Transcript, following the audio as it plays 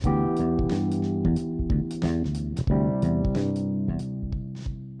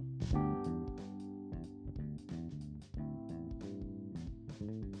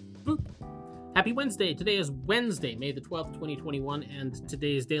Happy Wednesday. Today is Wednesday, May the 12th, 2021, and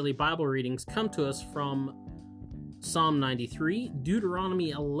today's daily Bible readings come to us from Psalm 93,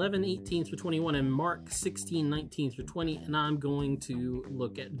 Deuteronomy 11:18 through 21, and Mark 16:19 through 20, and I'm going to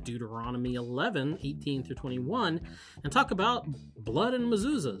look at Deuteronomy 11:18 through 21 and talk about blood and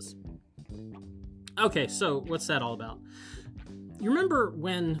mezuzahs. Okay, so what's that all about? You remember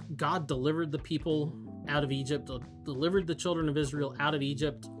when God delivered the people out of Egypt, delivered the children of Israel out of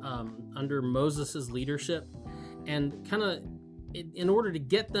Egypt under Moses' leadership, and kind of in order to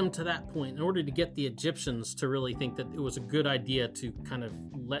get them to that point, in order to get the Egyptians to really think that it was a good idea to kind of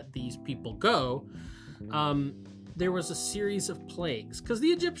let these people go, there was a series of plagues, because the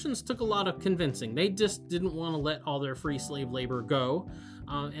Egyptians took a lot of convincing. They just didn't want to let all their free slave labor go,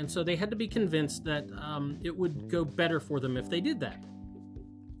 and so they had to be convinced that it would go better for them if they did that.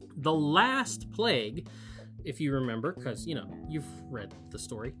 The last plague, if you remember, because, you've read the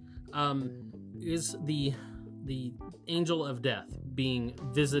story, is the angel of death being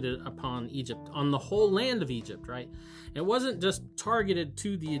visited upon Egypt, on the whole land of Egypt, right? It wasn't just targeted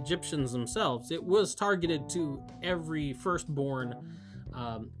to the Egyptians themselves. It was targeted to every firstborn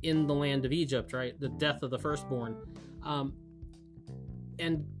in the land of Egypt, right? The death of the firstborn.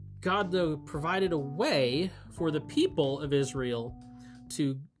 And God, though, provided a way for the people of Israel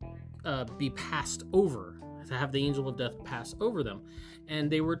to be passed over, to have the angel of death pass over them.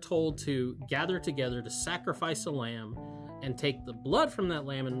 And they were told to gather together to sacrifice a lamb and take the blood from that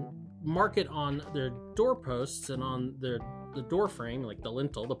lamb and mark it on their doorposts and on the door frame, like the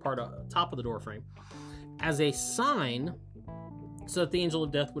lintel, the part on top of the door frame, as a sign so that the angel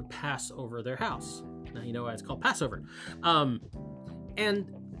of death would pass over their house. Now you know why it's called Passover.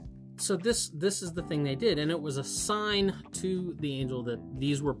 And so this is the thing they did, and it was a sign to the angel that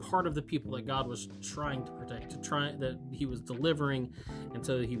these were part of the people that God was trying to protect, that he was delivering, and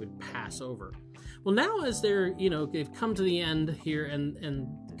so that he would pass over. Well, now as they've come to the end here, and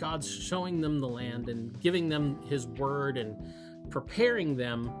God's showing them the land and giving them his word and preparing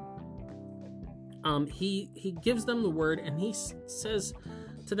them, he gives them the word, and he says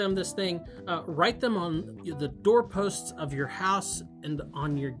to them this thing, write them on the doorposts of your house and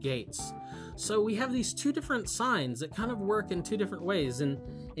on your gates. So we have these two different signs that kind of work in two different ways. In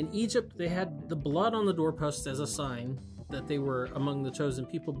Egypt, they had the blood on the doorposts as a sign that they were among the chosen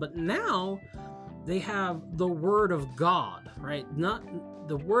people, but now they have the word of God, right? Not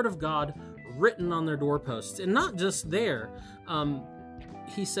the word of God written on their doorposts, and not just there.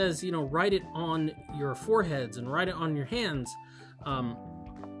 He says, write it on your foreheads and write it on your hands.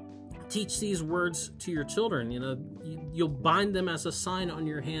 Teach these words to your children. You'll bind them as a sign on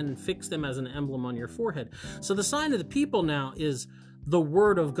your hand and fix them as an emblem on your forehead. So the sign of the people now is the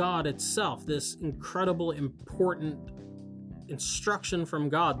word of God itself, this incredible, important instruction from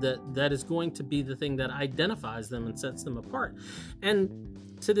God that is going to be the thing that identifies them and sets them apart. And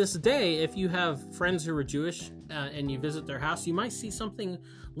to this day, if you have friends who are Jewish and you visit their house, you might see something,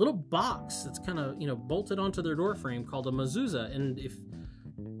 little box that's kind of, bolted onto their door frame called a mezuzah. And if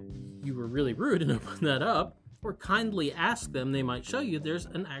you were really rude and open that up, or kindly ask them, they might show you there's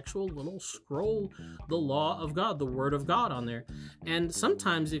an actual little scroll, the law of God, the word of God on there. And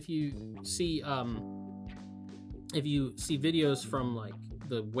sometimes if you see videos from like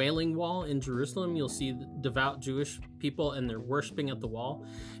the Wailing Wall in Jerusalem, you'll see devout Jewish people and they're worshiping at the wall,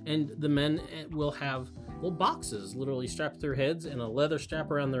 and the men will have little boxes literally strapped to their heads and a leather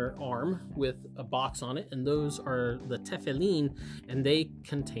strap around their arm with a box on it, and those are the tefillin, and they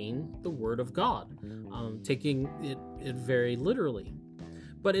contain the word of God, taking it very literally.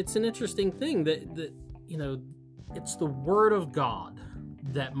 But it's an interesting thing that it's the word of God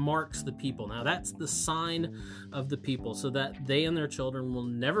that marks the people. Now that's the sign of the people, so that they and their children will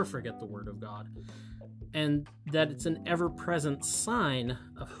never forget the word of God, and that it's an ever-present sign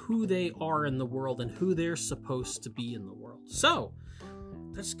of who they are in the world and who they're supposed to be in the world. So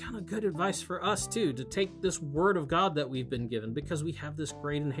that's kind of good advice for us too, to take this word of God that we've been given, because we have this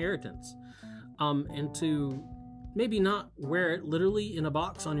great inheritance, and to maybe not wear it literally in a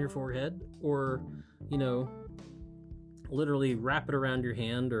box on your forehead, or literally wrap it around your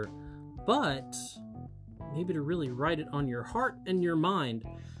hand, but maybe to really write it on your heart and your mind,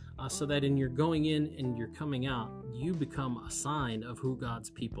 so that in your going in and your coming out, you become a sign of who God's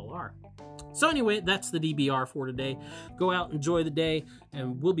people are. So anyway, that's the DBR for today. Go out, enjoy the day,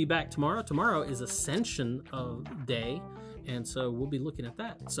 and we'll be back tomorrow. Tomorrow is Ascension of Day, and so we'll be looking at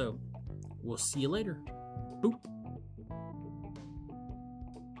that. So we'll see you later. Boop.